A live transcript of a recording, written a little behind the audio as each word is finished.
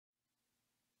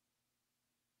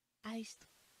heist.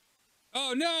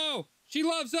 Oh no! She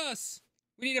loves us!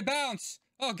 We need to bounce!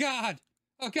 Oh god!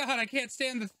 Oh god, I can't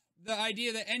stand the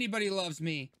idea that anybody loves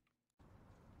me.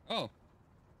 Oh.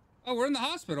 Oh, we're in the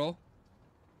hospital.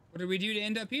 What did we do to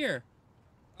end up here?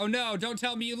 Oh no, don't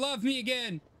tell me you love me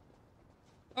again!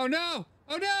 Oh no!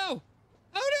 Oh no!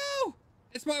 Oh no!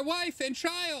 It's my wife and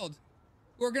child!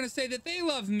 Who are gonna say that they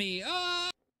love me! Ah!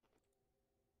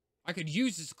 I could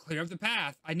use this to clear up the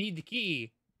path. I need the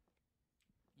key.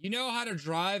 You know how to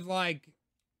drive, like,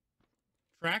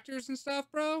 tractors and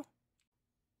stuff, bro?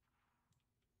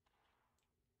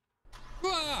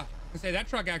 Ah! I say that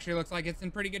truck actually looks like it's in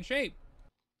pretty good shape.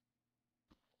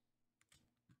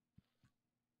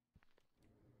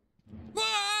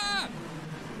 Ah!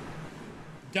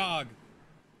 Dog.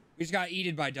 We just got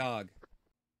eaten by dog.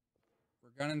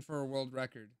 We're gunning for a world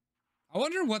record. I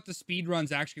wonder what the speed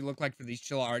runs actually look like for these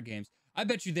chill art games. I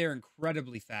bet you they're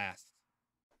incredibly fast.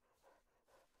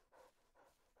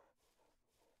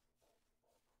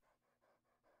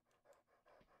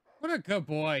 What a good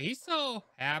boy. He's so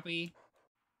happy.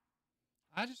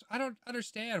 I don't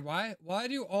understand why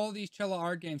do all these chill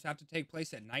art games have to take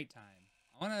place at nighttime?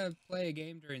 I want to play a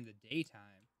game during the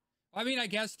daytime. Well, I mean, I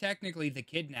guess technically the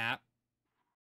kidnap